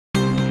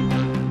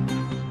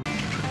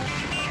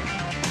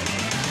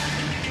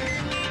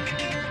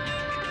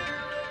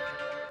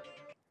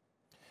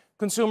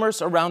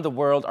Consumers around the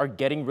world are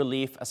getting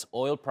relief as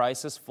oil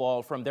prices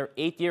fall from their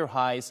 8-year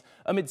highs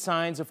amid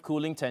signs of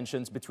cooling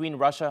tensions between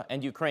Russia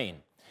and Ukraine.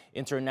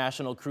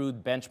 International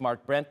crude benchmark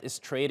Brent is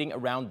trading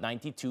around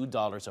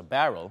 $92 a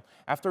barrel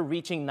after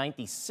reaching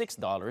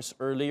 $96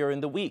 earlier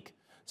in the week.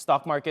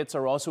 Stock markets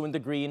are also in the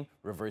green,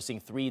 reversing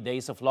 3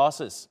 days of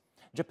losses.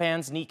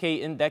 Japan's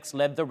Nikkei index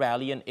led the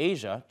rally in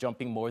Asia,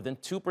 jumping more than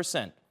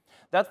 2%.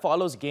 That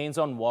follows gains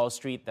on Wall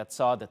Street that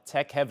saw the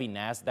tech-heavy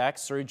Nasdaq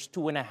surge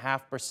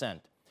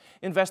 2.5%.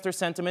 Investor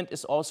sentiment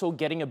is also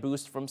getting a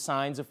boost from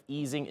signs of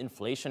easing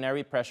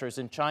inflationary pressures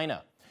in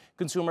China.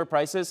 Consumer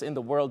prices in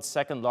the world's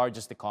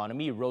second-largest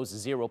economy rose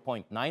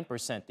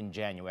 0.9% in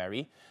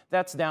January.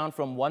 That's down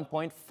from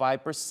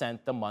 1.5%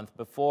 the month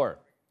before.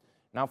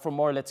 Now for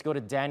more, let's go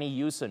to Danni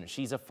Hewson.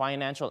 She's a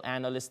financial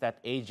analyst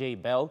at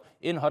AJ Bell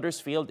in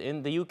Huddersfield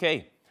in the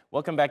UK.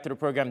 Welcome back to the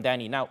program,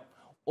 Danni. Now,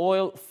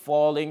 oil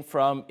falling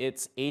from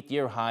its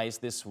 8-year highs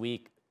this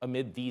week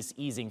amid these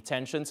easing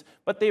tensions,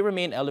 but they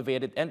remain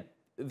elevated, and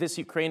this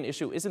Ukraine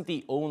issue isn't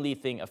the only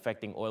thing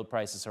affecting oil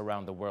prices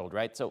around the world,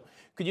 right? So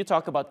could you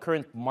talk about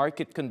current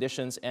market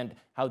conditions and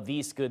how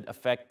these could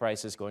affect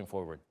prices going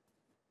forward?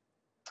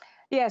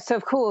 Yes,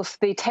 of course,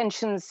 the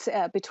tensions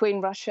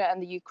between Russia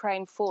and the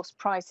Ukraine forced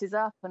prices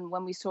up. And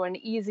when we saw an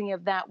easing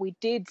of that, we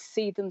did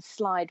see them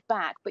slide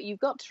back. But you've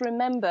got to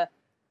remember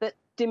that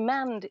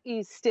demand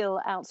is still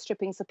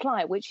outstripping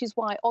supply, which is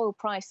why oil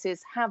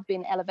prices have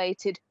been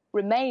elevated,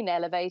 remain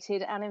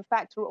elevated, and in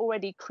fact are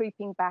already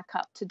creeping back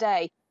up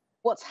today.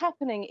 What's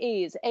happening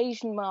is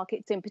Asian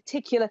markets in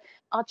particular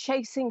are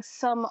chasing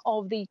some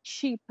of the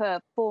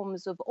cheaper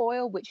forms of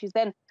oil, which is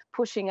then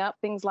pushing up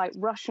things like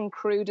Russian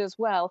crude as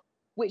well,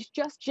 which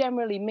just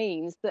generally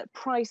means that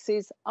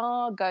prices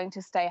are going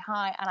to stay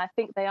high. And I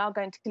think they are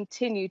going to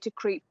continue to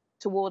creep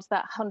towards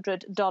that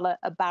 $100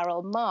 a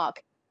barrel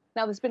mark.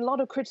 Now, there's been a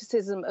lot of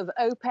criticism of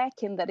OPEC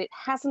in that it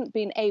hasn't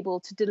been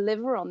able to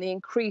deliver on the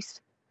increased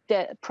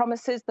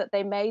promises that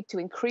they made to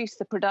increase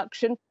the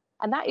production.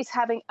 And that is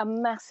having a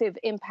massive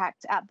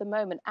impact at the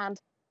moment. And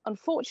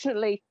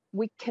unfortunately,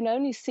 we can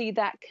only see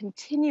that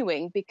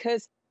continuing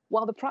because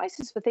while the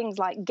prices for things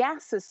like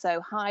gas are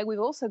so high, we've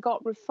also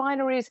got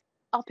refineries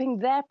upping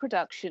their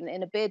production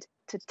in a bid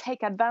to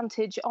take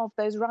advantage of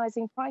those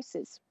rising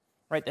prices.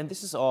 Right, and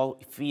this is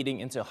all feeding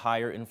into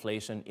higher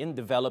inflation in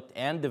developed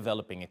and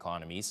developing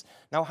economies.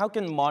 Now, how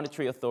can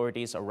monetary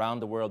authorities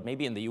around the world,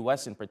 maybe in the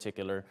US in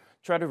particular,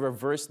 try to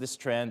reverse this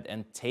trend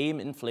and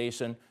tame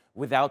inflation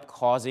without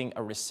causing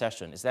a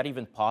recession? Is that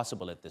even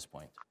possible at this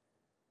point?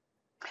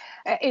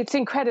 It's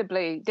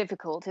incredibly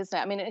difficult, isn't it?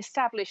 I mean,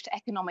 established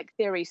economic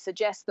theory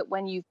suggests that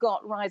when you've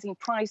got rising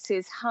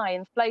prices, high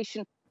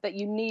inflation, that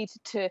you need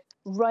to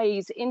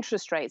raise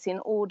interest rates in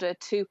order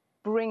to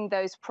bring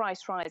those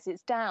price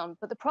rises down.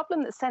 But the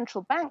problem that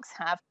central banks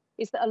have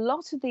is that a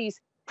lot of these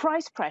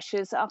price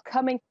pressures are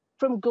coming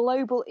from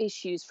global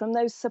issues, from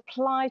those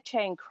supply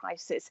chain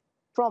crises,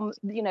 from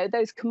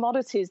those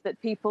commodities that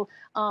people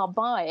are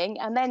buying.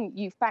 And then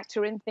you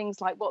factor in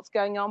things like what's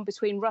going on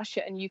between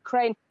Russia and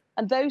Ukraine.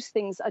 And those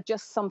things are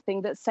just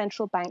something that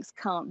central banks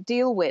can't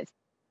deal with.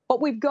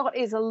 What we've got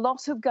is a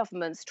lot of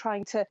governments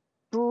trying to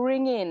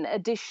bring in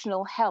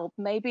additional help,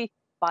 maybe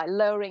by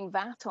lowering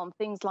VAT on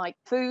things like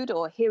food,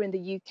 or here in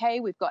the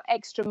UK, we've got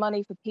extra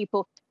money for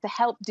people to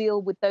help deal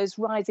with those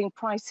rising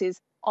prices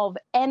of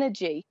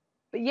energy.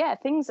 But yeah,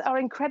 things are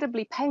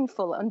incredibly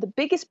painful. And the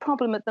biggest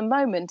problem at the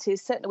moment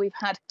is certainly we've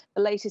had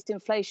the latest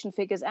inflation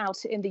figures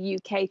out in the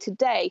UK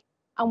today.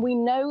 And we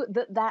know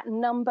that that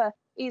number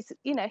is,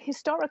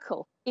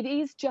 historical. It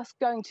is just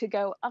going to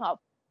go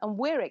up. And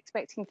we're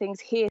expecting things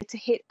here to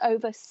hit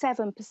over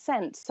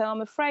 7%. So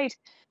I'm afraid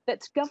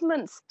that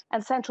governments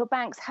and central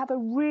banks have a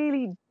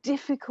really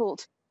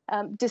difficult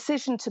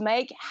decision to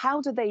make.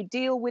 How do they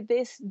deal with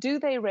this? Do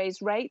they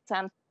raise rates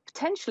and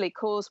potentially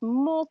cause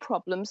more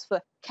problems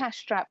for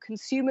cash-strapped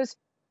consumers?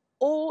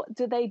 Or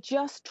do they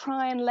just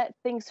try and let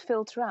things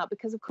filter out?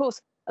 Because, of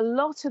course, a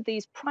lot of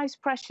these price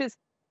pressures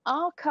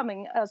are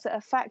coming as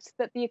a fact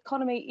that the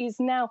economy is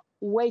now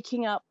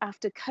waking up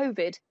after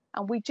COVID.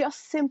 And we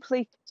just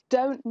simply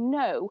don't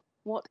know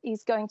what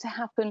is going to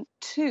happen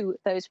to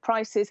those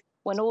prices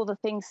when all the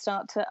things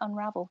start to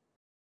unravel.